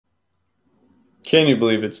Can you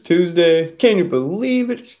believe it's Tuesday? Can you believe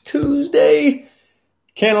it's Tuesday?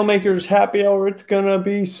 Candle makers happy hour. It's gonna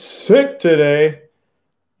be sick today.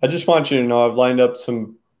 I just want you to know I've lined up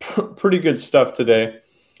some pretty good stuff today.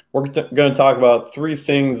 We're going to talk about three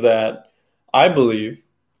things that I believe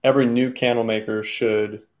every new candle maker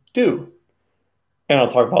should do. And I'll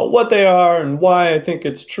talk about what they are and why I think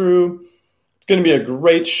it's true. It's going to be a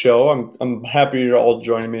great show. I'm happy you're all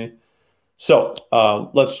joining me. So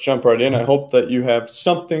let's jump right in. I hope that you have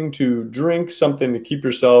something to drink, something to keep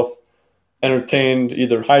yourself entertained,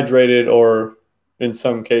 either hydrated or in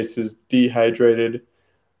some cases dehydrated.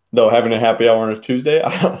 Though having a happy hour on a Tuesday,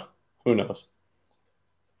 who knows?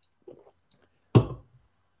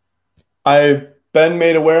 I've been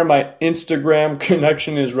made aware my Instagram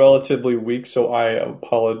connection is relatively weak, so I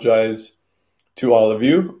apologize to all of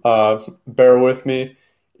you. Bear with me.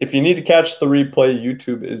 If you need to catch the replay,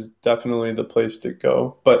 YouTube is definitely the place to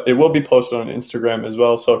go. But it will be posted on Instagram as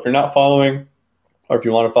well. So if you're not following, or if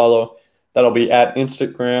you want to follow, that'll be at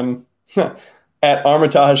Instagram, at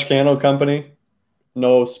Armatage Candle Company.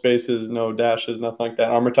 No spaces, no dashes, nothing like that.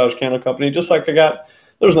 Armatage Candle Company, just like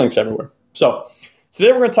there's links everywhere. So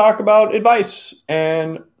today we're going to talk about advice.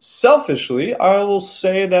 And selfishly, I will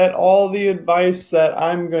say that all the advice that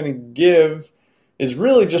I'm going to give is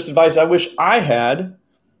really just advice I wish I had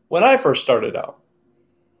when I first started out.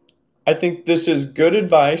 I think this is good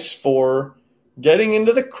advice for getting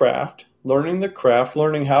into the craft, learning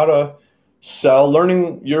how to sell,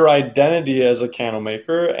 learning your identity as a candle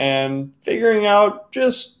maker, and figuring out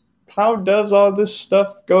just how does all this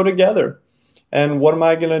stuff go together and what am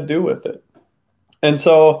I going to do with it. And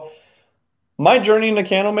so my journey into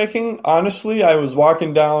candle making, honestly, I was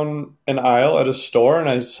walking down an aisle at a store and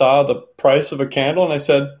I saw the price of a candle and I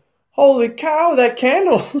said, holy cow, that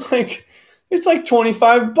candle is it's like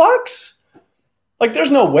 25 bucks. Like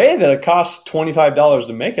there's no way that it costs $25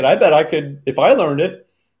 to make it. I bet I could, if I learned it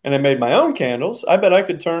and I made my own candles, I bet I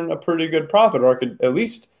could turn a pretty good profit, or I could at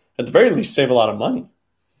the very least, save a lot of money.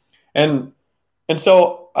 And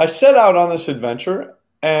so I set out on this adventure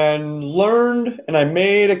and learned, and I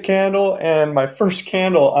made a candle, and my first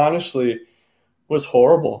candle, honestly, was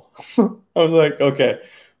horrible. I was like, okay,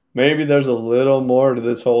 maybe there's a little more to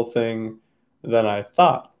this whole thing than I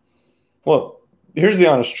thought. Well, here's the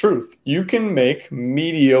honest truth. You can make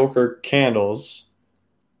mediocre candles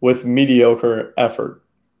with mediocre effort.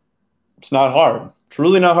 It's not hard. It's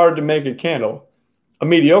really not hard to make a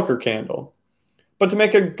mediocre candle. But to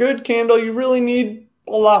make a good candle, you really need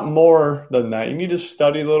a lot more than that. You need to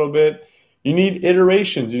study a little bit. You need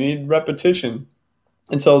iterations. You need repetition.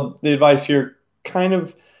 And so the advice here kind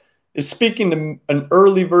of is speaking to an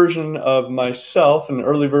early version of myself, an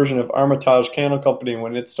early version of Armatage Candle Company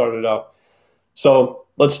when it started out. So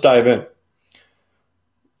let's dive in.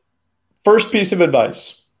 First piece of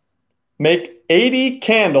advice, make 80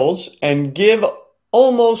 candles and give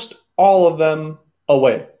almost all of them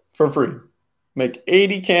away for free. Make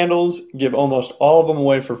 80 candles, give almost all of them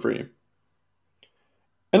away for free.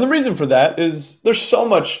 And the reason for that is there's so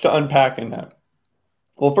much to unpack in that.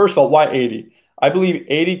 Well, first of all, why 80? I believe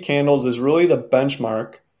 80 candles is really the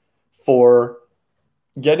benchmark for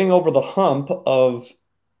getting over the hump of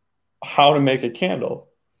how to make a candle.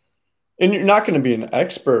 And you're not going to be an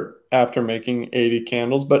expert after making 80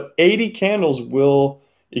 candles, but 80 candles will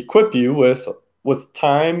equip you with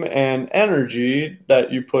time and energy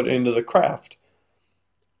that you put into the craft.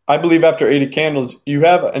 I believe after 80 candles, you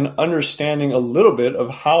have an understanding a little bit of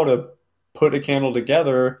how to put a candle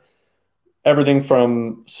together, everything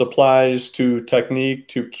from supplies to technique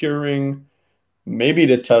to curing, maybe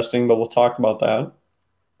to testing, but we'll talk about that.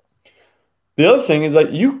 The other thing is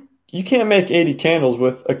that you can't make 80 candles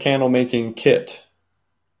with a candle making kit,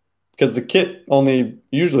 because the kit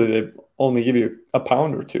usually they only give you a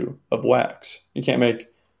pound or two of wax. You can't make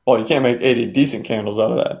 80 decent candles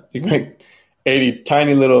out of that. You can make 80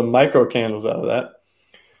 tiny little micro candles out of that.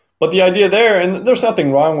 But the idea there, and there's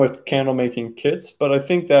nothing wrong with candle making kits, but I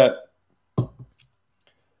think that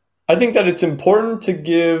it's important to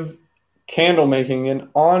give candle making an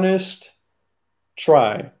honest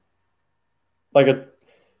try.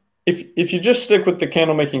 If you just stick with the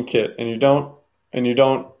candle making kit and you don't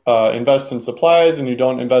invest in supplies and you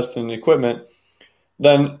don't invest in equipment,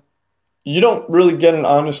 then you don't really get an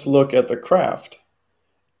honest look at the craft.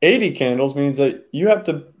 80 candles means that you have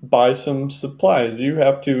to buy some supplies. You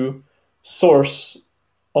have to source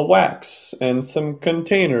a wax and some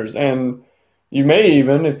containers, and you may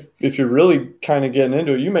even, if you're really kind of getting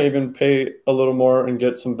into it, you may even pay a little more and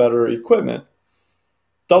get some better equipment.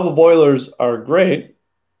 Double boilers are great,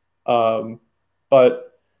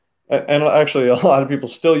 but and actually a lot of people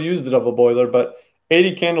still use the double boiler, but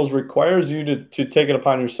 80 candles requires you to take it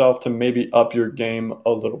upon yourself to maybe up your game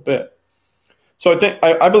a little bit. So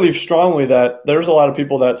I believe strongly that there's a lot of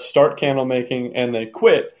people that start candle making and they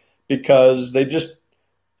quit because they just,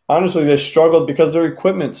 honestly, they struggled because their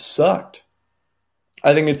equipment sucked.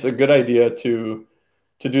 I think it's a good idea to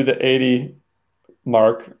do the 80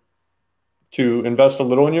 mark, to invest a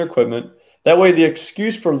little in your equipment. That way the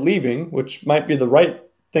excuse for leaving, which might be the right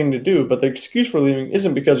thing to do, but the excuse for leaving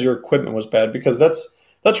isn't because your equipment was bad, because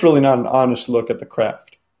that's really not an honest look at the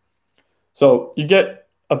craft. So you get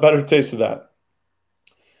a better taste of that.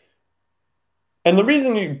 And the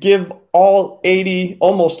reason you give all 80,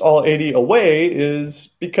 almost all 80 away is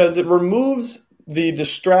because it removes the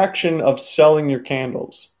distraction of selling your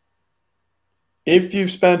candles. If you've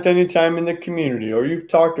spent any time in the community or you've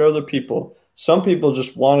talked to other people, some people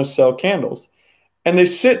just want to sell candles and they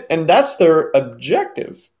sit and that's their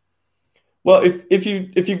objective. Well, if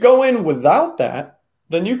you go in without that,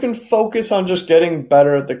 then you can focus on just getting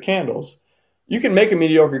better at the candles. You can make a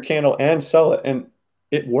mediocre candle and sell it and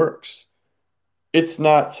it works. It's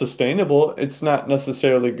not sustainable. It's not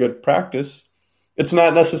necessarily good practice. It's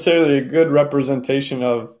not necessarily a good representation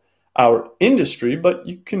of our industry, but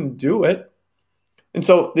you can do it. And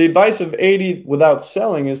so the advice of 80 without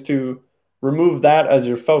selling is to remove that as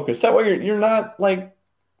your focus. That way you're not like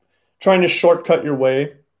trying to shortcut your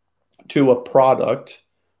way to a product,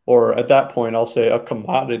 or at that point, I'll say a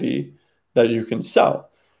commodity that you can sell.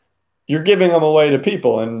 You're giving them away to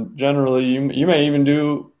people, and generally you may even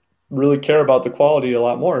really care about the quality a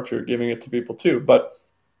lot more if you're giving it to people too. But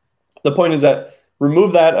the point is that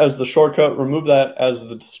remove that as the shortcut, remove that as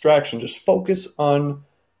the distraction. Just focus on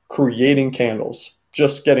creating candles,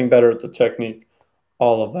 just getting better at the technique,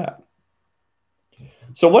 all of that.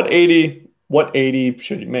 So what 80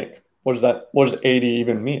 should you make? What does 80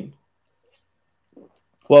 even mean?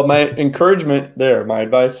 Well, my encouragement there, my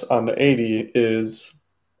advice on the 80 is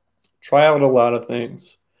try out a lot of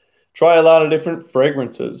things. Try a lot of different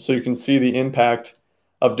fragrances so you can see the impact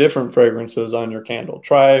of different fragrances on your candle.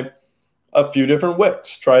 Try a few different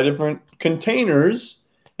wicks. Try different containers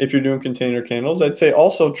if you're doing container candles. I'd say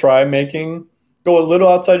also go a little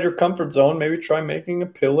outside your comfort zone. Maybe try making a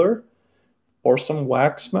pillar or some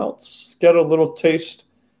wax melts. Get a little taste,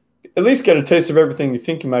 at least get a taste of everything you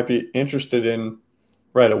think you might be interested in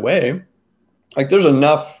right away. Like there's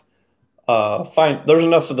enough of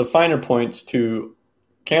the finer points to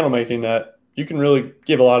candle making that you can really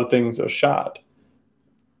give a lot of things a shot.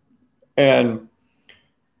 And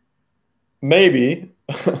maybe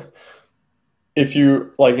if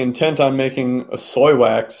you're like intent on making a soy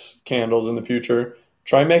wax candles in the future,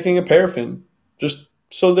 try making a paraffin, just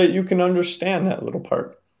so that you can understand that little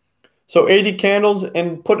part. So 80 candles,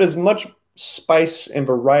 and put as much spice and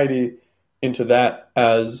variety into that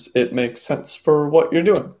as it makes sense for what you're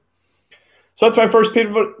doing. So that's my first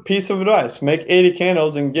piece of advice. Make 80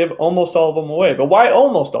 candles and give almost all of them away. But why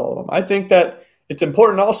almost all of them? I think that it's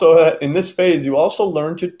important also that in this phase, you also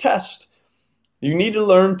learn to test. You need to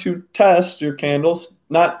learn to test your candles,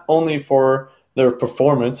 not only for their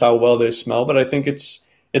performance, how well they smell, but I think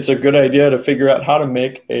it's a good idea to figure out how to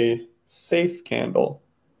make a safe candle.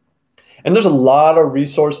 And there's a lot of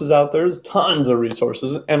resources out there. There's tons of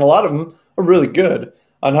resources, and a lot of them are really good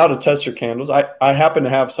on how to test your candles. I happen to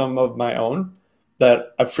have some of my own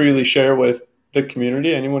that I freely share with the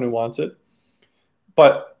community, anyone who wants it.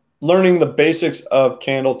 But learning the basics of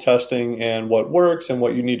candle testing and what works and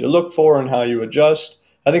what you need to look for and how you adjust,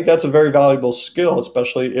 I think that's a very valuable skill,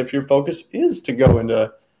 especially if your focus is to go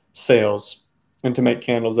into sales and to make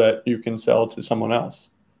candles that you can sell to someone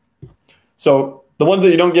else. So the ones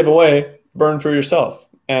that you don't give away, burn for yourself.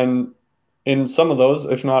 And in some of those,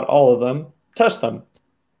 if not all of them, test them.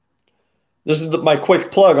 This is my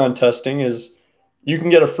quick plug on testing is you can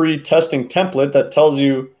get a free testing template that tells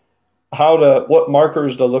you what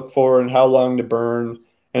markers to look for and how long to burn.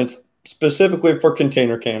 And it's specifically for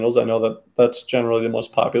container candles. I know that that's generally the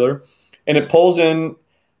most popular. And it pulls in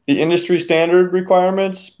the industry standard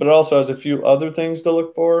requirements, but it also has a few other things to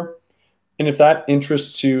look for. And if that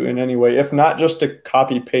interests you in any way, if not just to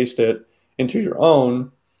copy paste it into your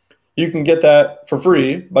own, you can get that for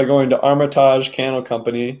free by going to Armatage Candle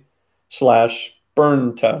Company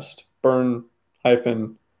 /burn test,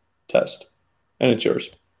 burn-test, and it's yours,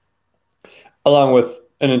 along with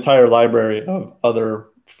an entire library of other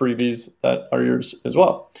freebies that are yours as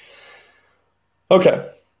well.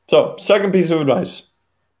 Okay, so second piece of advice,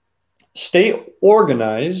 stay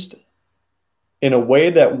organized in a way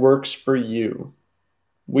that works for you.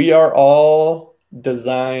 We are all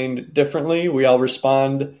designed differently. We all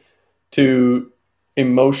respond to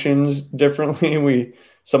emotions differently.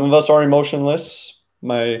 Some of us are emotionless.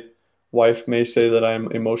 My wife may say that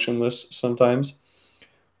I'm emotionless sometimes.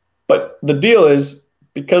 But the deal is,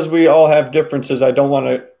 because we all have differences, I don't want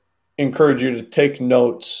to encourage you to take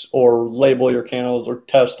notes or label your candles or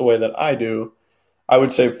test the way that I do. I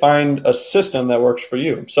would say find a system that works for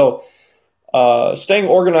you. So staying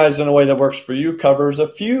organized in a way that works for you covers a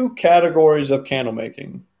few categories of candle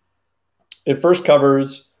making. It first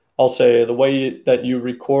covers, I'll say, the way that you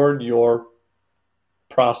record your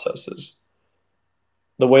processes,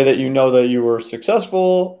 the way that you know that you were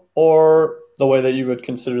successful, or the way that you would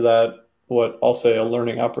consider that what I'll say a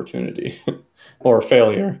learning opportunity or a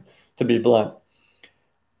failure, to be blunt.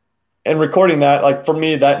 And recording that, like for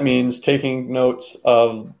me, that means taking notes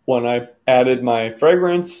of when I added my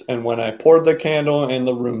fragrance and when I poured the candle and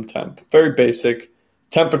the room temp. Very basic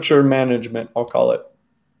temperature management, I'll call it.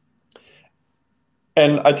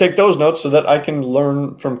 And I take those notes so that I can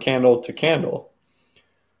learn from candle to candle.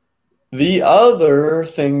 The other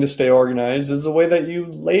thing to stay organized is the way that you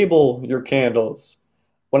label your candles.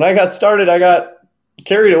 When I got started, I got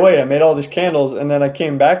carried away. I made all these candles, and then I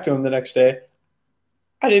came back to them the next day.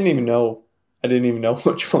 I didn't even know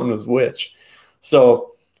which one was which.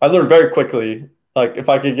 So I learned very quickly, like if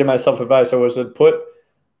I could give myself advice, I would say put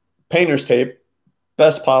painter's tape,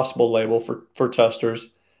 best possible label for testers,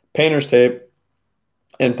 painter's tape,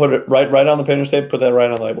 and put it right on the painter's tape, put that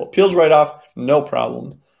right on the label. Peels right off, no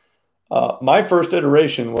problem. My first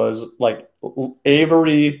iteration was like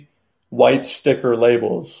Avery white sticker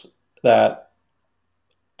labels that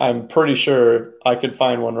I'm pretty sure I could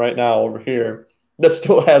find one right now over here that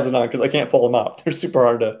still has it on because I can't pull them off. They're super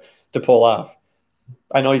hard to pull off.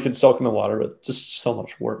 I know you can soak them in water, but just so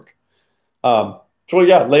much work. So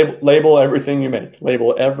yeah, label everything you make.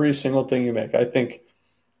 Label every single thing you make. I think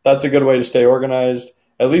that's a good way to stay organized,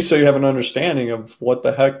 at least so you have an understanding of what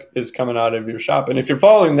the heck is coming out of your shop. And if you're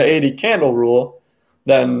following the 80 candle rule,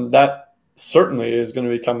 then that certainly is going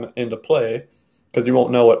to come into play because you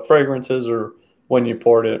won't know what fragrance is or when you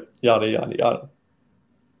poured it, yada, yada, yada.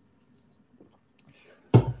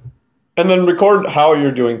 And then record how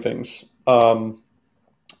you're doing things. For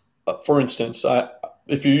instance,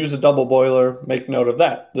 if you use a double boiler, make note of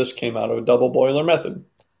that. This came out of a double boiler method.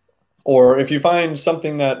 Or if you find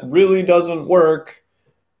something that really doesn't work,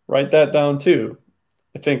 write that down too.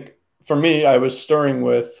 I think for me, I was stirring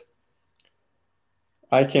with,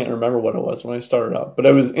 I can't remember what it was when I started out, but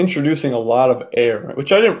I was introducing a lot of air,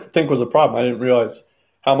 which I didn't think was a problem. I didn't realize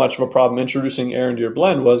how much of a problem introducing air into your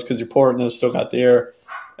blend was because you pour it and it's still got the air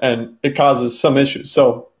and it causes some issues.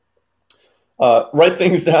 So write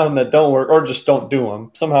things down that don't work or just don't do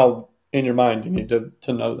them. Somehow in your mind, you need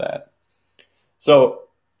to know that. So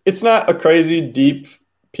it's not a crazy deep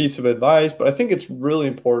piece of advice, but I think it's really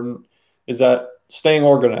important is that staying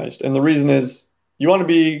organized. And the reason is you want to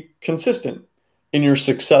be consistent in your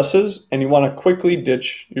successes and you want to quickly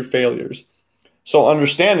ditch your failures. So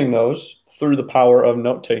understanding those through the power of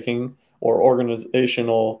note-taking or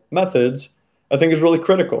organizational methods, I think is really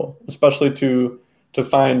critical, especially to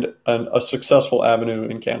find a successful avenue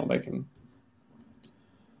in candle making.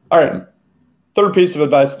 All right, third piece of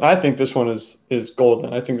advice, and I think this one is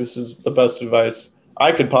golden. I think this is the best advice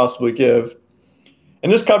I could possibly give.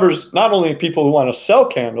 And this covers not only people who want to sell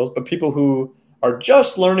candles, but people who are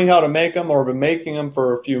just learning how to make them or have been making them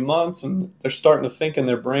for a few months and they're starting to think in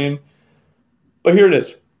their brain. But here it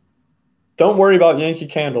is. Don't worry about Yankee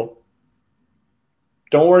Candle.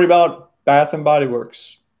 Don't worry about Bath and Body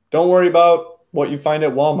Works. Don't worry about what you find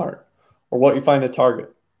at Walmart or what you find at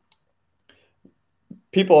Target.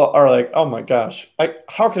 People are like, oh my gosh,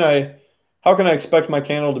 how can I expect my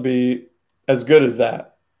candle to be as good as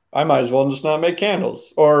that? I might as well just not make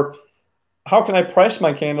candles. Or how can I price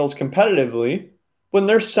my candles competitively when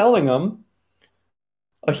they're selling them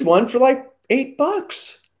one for like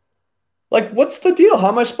 $8? Like, what's the deal? How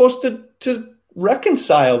am I supposed to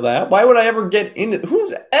reconcile that? Why would I ever get into it?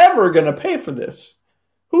 Who's ever going to pay for this?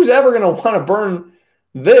 Who's ever going to want to burn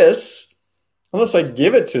this unless I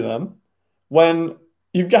give it to them when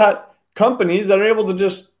you've got companies that are able to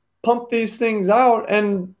just pump these things out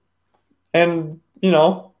and you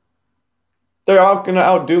know, they're all going to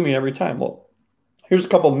outdo me every time. Well, here's a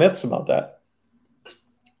couple myths about that.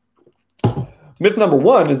 Myth number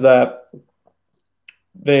one is that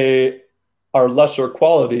they are lesser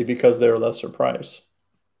quality because they're lesser price.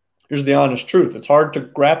 Here's the honest truth. It's hard to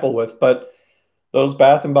grapple with, but those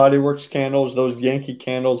Bath and Body Works candles, those Yankee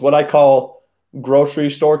candles, what I call grocery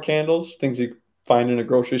store candles, things you find in a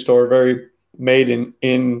grocery store, very made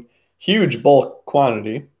in huge bulk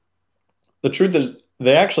quantity. The truth is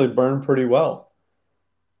they actually burn pretty well.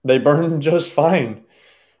 They burn just fine.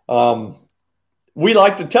 We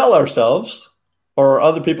like to tell ourselves, or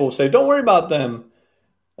other people will say, "Don't worry about them,"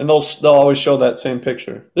 and they'll always show that same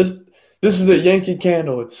picture. This is a Yankee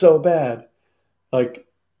candle. It's so bad. Like,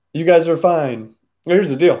 you guys are fine. Here's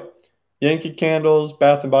the deal: Yankee candles,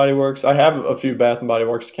 Bath and Body Works. I have a few Bath and Body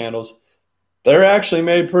Works candles. They're actually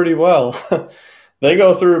made pretty well. They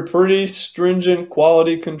go through pretty stringent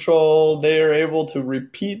quality control. They are able to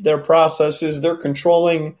repeat their processes. They're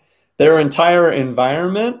controlling their entire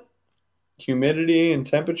environment, humidity and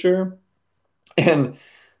temperature. And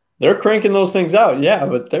they're cranking those things out. Yeah,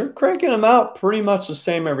 but they're cranking them out pretty much the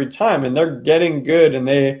same every time. And they're getting good. And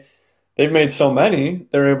they've made so many,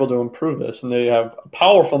 they're able to improve this. And they have a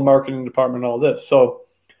powerful marketing department and all this. So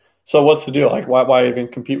what's the deal? Like, why even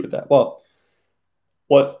compete with that? Well,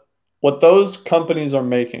 what those companies are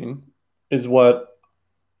making is what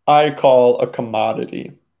I call a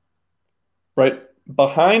commodity, right?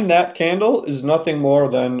 Behind that candle is nothing more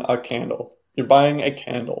than a candle. You're buying a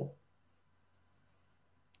candle.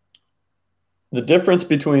 The difference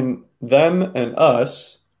between them and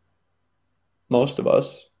us, most of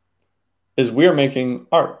us, is we're making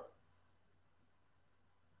art.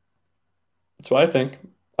 That's what I think.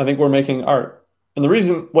 I think we're making art. And the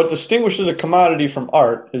reason, what distinguishes a commodity from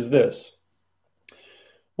art is this.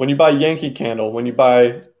 When you buy Yankee Candle, when you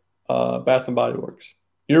buy Bath and Body Works,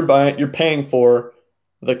 you're paying for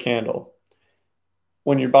the candle.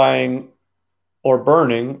 When you're buying or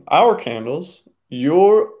burning our candles,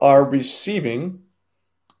 you are receiving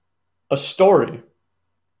a story,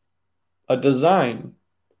 a design.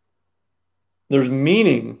 There's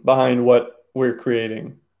meaning behind what we're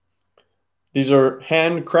creating. These are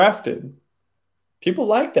handcrafted. People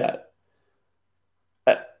like that.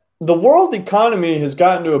 The world economy has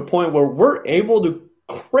gotten to a point where we're able to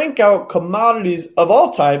crank out commodities of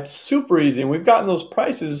all types super easy, and we've gotten those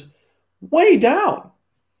prices way down.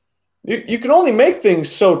 You can only make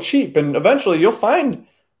things so cheap, and eventually you'll find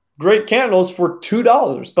great candles for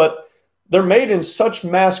 $2, but they're made in such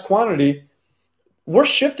mass quantity. We're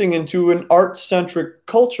shifting into an art-centric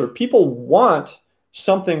culture. People want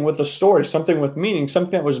something with a story, something with meaning,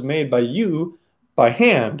 something that was made by you by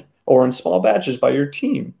hand or in small batches by your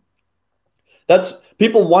team.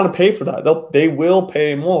 People want to pay for that. They will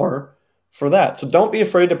pay more for that. So don't be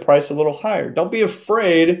afraid to price a little higher. Don't be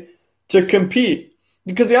afraid to compete,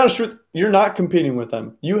 because the honest truth, you're not competing with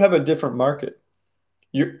them. You have a different market.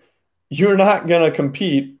 You're not going to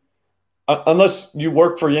compete unless you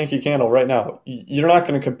work for Yankee Candle right now. You're not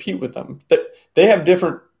going to compete with them. They have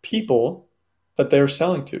different people that they're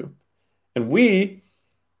selling to. And we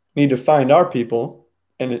need to find our people,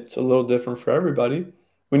 and it's a little different for everybody.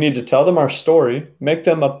 We need to tell them our story, make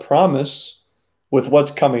them a promise with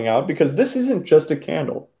what's coming out, because this isn't just a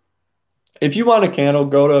candle. If you want a candle,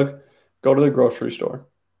 go to the grocery store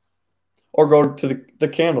or go to the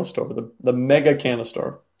candle store, the mega candle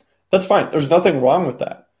store. That's fine. There's nothing wrong with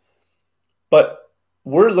that. But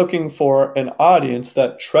we're looking for an audience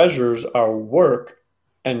that treasures our work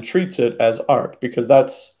and treats it as art, because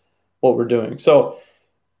that's what we're doing. So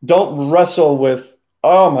don't wrestle with,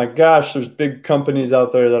 oh my gosh, there's big companies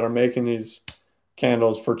out there that are making these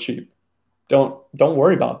candles for cheap. Don't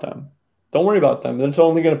worry about them. Don't worry about them. It's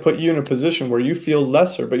only going to put you in a position where you feel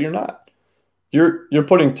lesser, but you're not. You're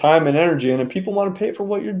putting time and energy in, and people want to pay for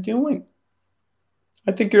what you're doing.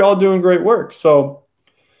 I think you're all doing great work. So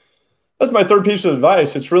that's my third piece of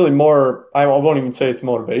advice. It's really more, I won't even say it's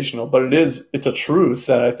motivational, but it's a truth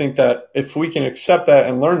that I think that if we can accept that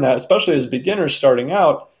and learn that, especially as beginners starting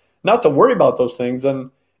out, not to worry about those things,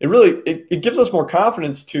 then it gives us more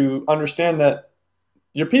confidence to understand that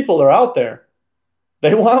your people are out there.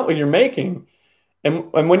 They want what you're making.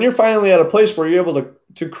 And when you're finally at a place where you're able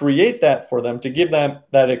to create that for them, to give them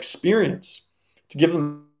that experience, to give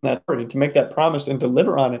them that, to make that promise and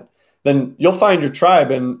deliver on it, then you'll find your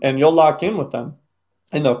tribe and you'll lock in with them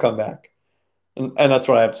and they'll come back. And that's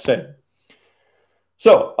what I have to say.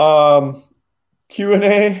 So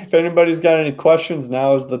Q&A, if anybody's got any questions,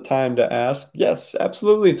 now is the time to ask. Yes,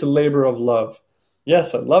 absolutely. It's a labor of love.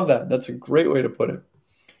 Yes, I love that. That's a great way to put it.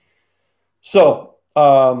 So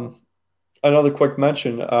another quick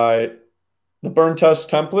mention, the burn test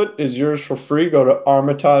template is yours for free. Go to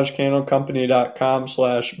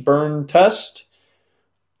armatagecandlecompany.com/burn test.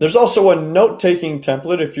 There's also a note-taking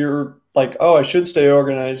template if you're like, oh, I should stay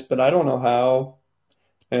organized, but I don't know how,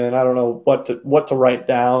 and I don't know what to write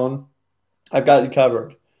down. I've got you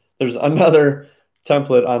covered. There's another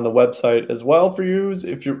template on the website as well for you.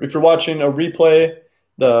 If you're watching a replay,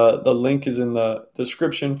 the link is in the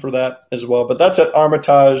description for that as well. But that's at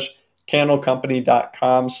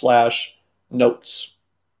armatagecandlecompany.com/notes.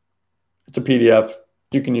 It's a PDF.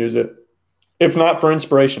 You can use it. If not for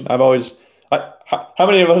inspiration, how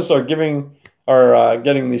many of us are getting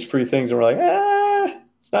these free things and we're like,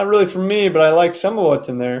 it's not really for me, but I like some of what's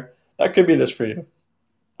in there. That could be this for you.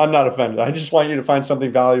 I'm not offended. I just want you to find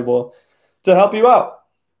something valuable to help you out.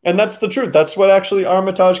 And that's the truth. That's what actually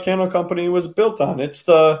Armatage Candle Company was built on. It's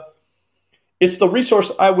the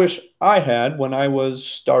resource I wish I had when I was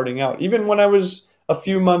starting out. Even when I was a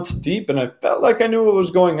few months deep and I felt like I knew what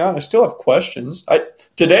was going on, I still have questions.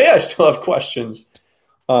 Today I still have questions.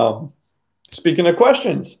 Speaking of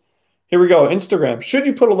questions, here we go. Instagram. Should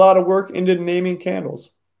you put a lot of work into naming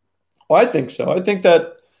candles? Well, I think so. I think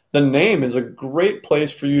that the name is a great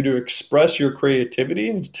place for you to express your creativity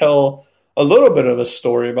and to tell a little bit of a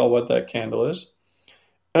story about what that candle is.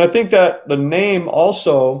 And I think that the name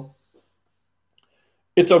also,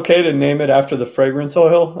 it's okay to name it after the fragrance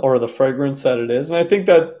oil or the fragrance that it is. And I think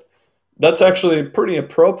that that's actually pretty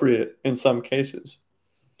appropriate in some cases.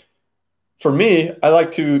 For me, I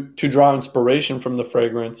like to draw inspiration from the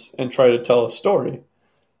fragrance and try to tell a story.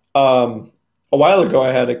 A while ago,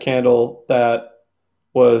 I had a candle that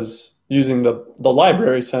was using the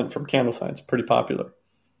library scent from Candle Science, pretty popular.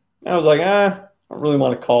 And I was like, I don't really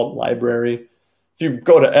want to call it library. If you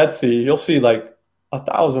go to Etsy, you'll see like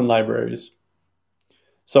 1,000 libraries.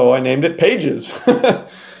 So I named it Pages.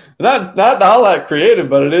 Not all that creative,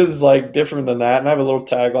 but it is like different than that. And I have a little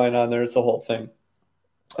tagline on there. It's the whole thing.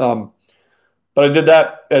 But I did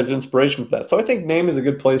that as inspiration for that. So I think name is a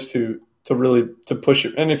good place to really push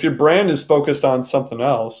it. And if your brand is focused on something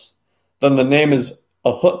else, then the name is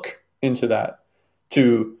a hook into that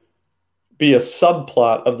to be a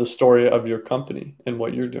subplot of the story of your company and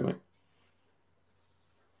what you're doing.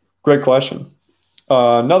 Great question.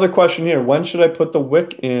 Another question here. When should I put the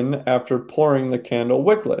wick in after pouring the candle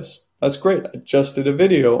wickless? That's great. I just did a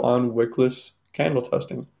video on wickless candle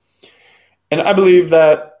testing. And I believe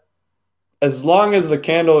that as long as the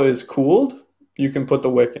candle is cooled, you can put the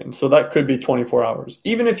wick in. So that could be 24 hours.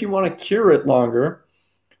 Even if you want to cure it longer,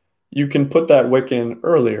 you can put that wick in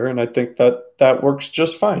earlier. And I think that works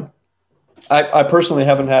just fine. I personally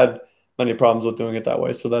haven't had many problems with doing it that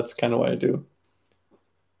way. So that's kind of what I do.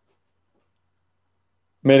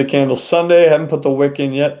 Made a candle Sunday. Haven't put the wick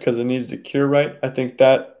in yet because it needs to cure right. I think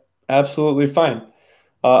that absolutely fine.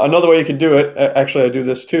 Another way you could do it, actually I do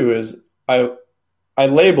this too, is I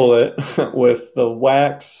label it with the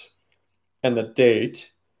wax and the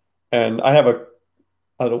date. And I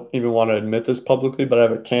don't even want to admit this publicly, but I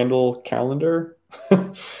have a candle calendar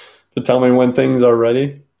to tell me when things are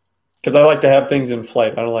ready. Because I like to have things in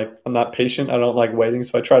flight. I'm not patient. I don't like waiting.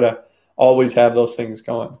 So I try to always have those things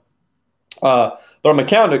going. But on my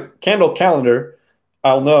candle calendar,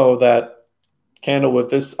 I'll know that candle with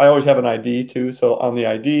this, I always have an ID too. So on the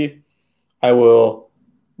ID, I will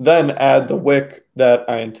then add the wick that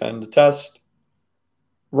I intend to test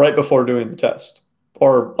right before doing the test,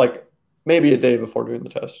 or like maybe a day before doing the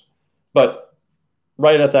test, but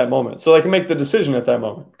right at that moment. So I can make the decision at that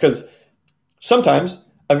moment, because sometimes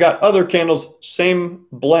I've got other candles, same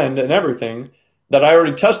blend and everything, that I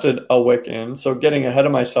already tested a wick in. So getting ahead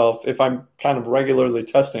of myself, if I'm kind of regularly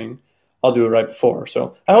testing, I'll do it right before.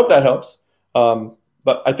 So I hope that helps.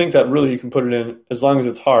 But I think that really you can put it in as long as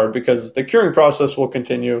it's hard, because the curing process will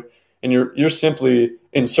continue, and you're simply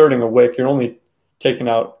inserting a wick. You're only taking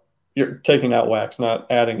out wax, not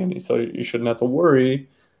adding any. So you shouldn't have to worry.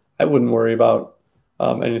 I wouldn't worry about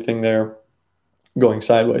anything there going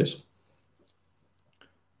sideways.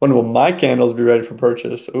 When will my candles be ready for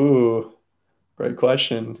purchase? Ooh, great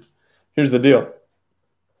question. Here's the deal.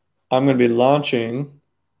 I'm going to be launching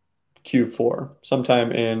Q4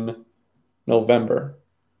 sometime in November.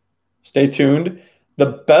 Stay tuned.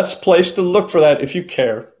 The best place to look for that, if you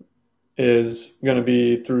care, is going to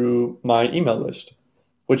be through my email list,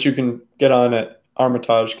 which you can get on at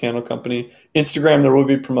Armatage Candle Company. Instagram, there will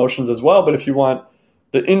be promotions as well, but if you want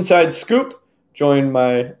the inside scoop, join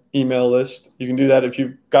my email list. You can do that if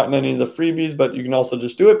you've gotten any of the freebies, but you can also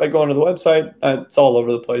just do it by going to the website. It's all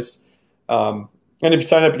over the place. And if you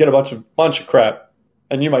sign up, you get a bunch of crap,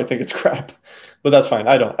 and you might think it's crap, but that's fine.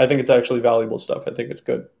 I don't. I think it's actually valuable stuff. I think it's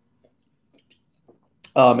good.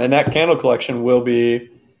 And that candle collection will be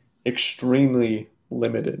extremely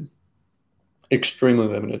limited. Extremely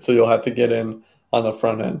limited. So you'll have to get in on the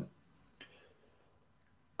front end.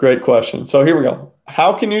 Great question. So here we go.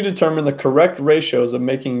 How can you determine the correct ratios of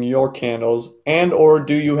making your candles, and or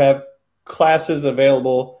do you have classes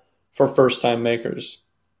available for first-time makers?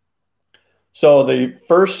 So the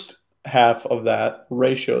first half of that,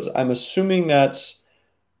 ratios, I'm assuming that's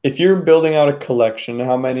if you're building out a collection,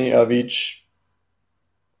 how many of each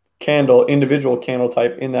individual candle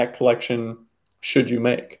type in that collection should you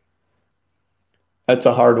make? That's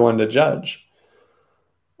a hard one to judge.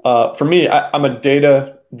 For me, I'm a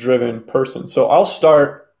data-driven person. So I'll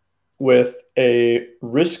start with a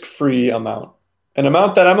risk-free amount, an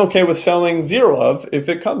amount that I'm okay with selling zero of if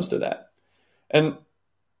it comes to that. And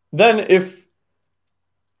then if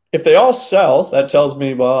they all sell, that tells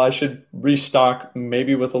me, well, I should restock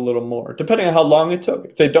maybe with a little more, depending on how long it took.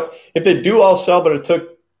 If they do all sell, but it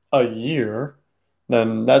took a year,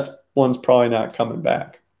 then that one's probably not coming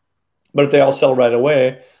back. But if they all sell right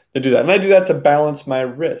away, they do that. And I do that to balance my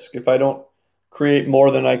risk. If I don't create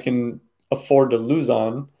more than I can afford to lose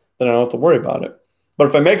on, then I don't have to worry about it. But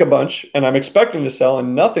if I make a bunch and I'm expecting to sell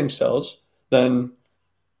and nothing sells, then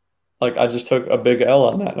like I just took a big L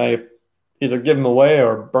on that. And I either give them away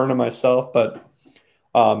or burn them myself. But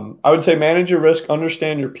I would say manage your risk,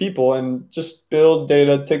 understand your people, and just build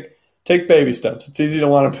data. Take baby steps. It's easy to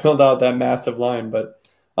want to build out that massive line, but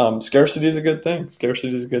scarcity is a good thing.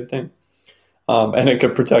 Scarcity is a good thing. And it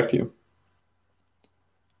could protect you.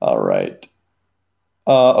 All right.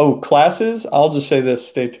 Classes. I'll just say this.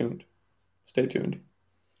 Stay tuned. Stay tuned.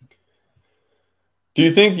 Do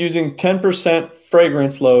you think using 10%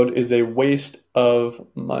 fragrance load is a waste of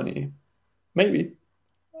money? Maybe.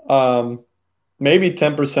 Maybe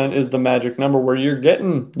 10% is the magic number where you're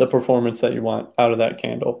getting the performance that you want out of that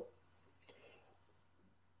candle.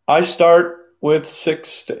 I start with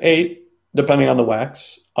 6 to 8, depending on the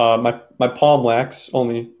wax. My palm wax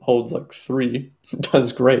only holds like 3. It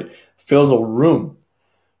does great. Fills a room.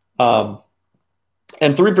 And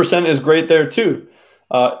 3% is great there too.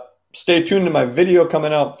 Stay tuned to my video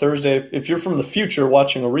coming out Thursday. If you're from the future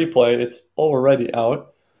watching a replay, it's already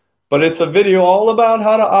out. But it's a video all about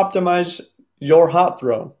how to optimize your hot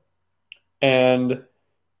throw. And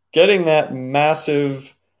getting that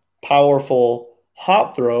massive, powerful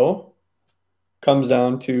hot throw comes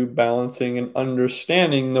down to balancing and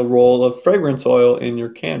understanding the role of fragrance oil in your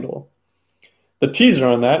candle. The teaser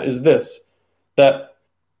on that is this, that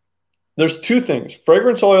there's 2 things.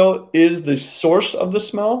 Fragrance oil is the source of the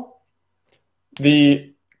smell.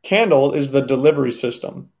 The candle is the delivery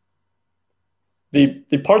system.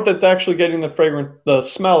 The part that's actually getting the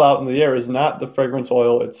smell out in the air is not the fragrance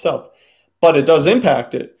oil itself, but it does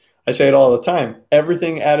impact it. I say it all the time.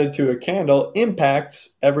 Everything added to a candle impacts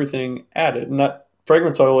everything added.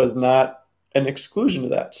 Fragrance oil is not an exclusion to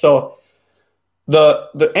that. So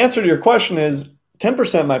the answer to your question is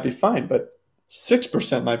 10% might be fine, but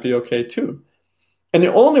 6% might be okay too. And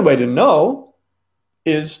the only way to know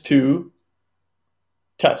is to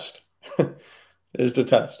test.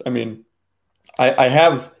 I mean, I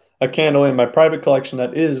have a candle in my private collection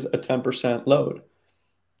that is a 10% load.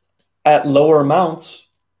 At lower amounts,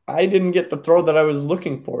 I didn't get the throw that I was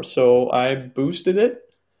looking for, so I boosted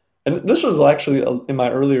it. And this was actually in my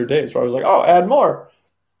earlier days where I was like, oh, add more.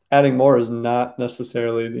 Adding more is not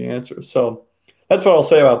necessarily the answer. So that's what I'll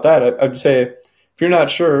say about that. I'd say if you're not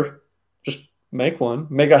sure, just make one.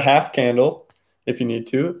 Make a half candle if you need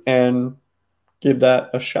to, and give that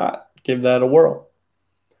a shot. Give that a whirl.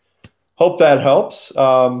 Hope that helps.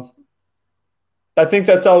 I think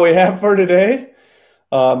that's all we have for today.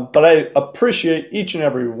 But I appreciate each and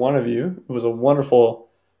every one of you. It was a wonderful,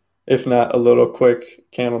 if not a little quick,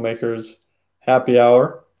 Candle Makers happy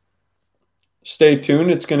hour. Stay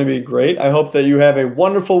tuned. It's going to be great. I hope that you have a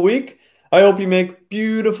wonderful week. I hope you make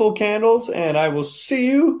beautiful candles, and I will see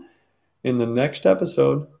you in the next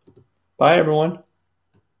episode. Bye, everyone.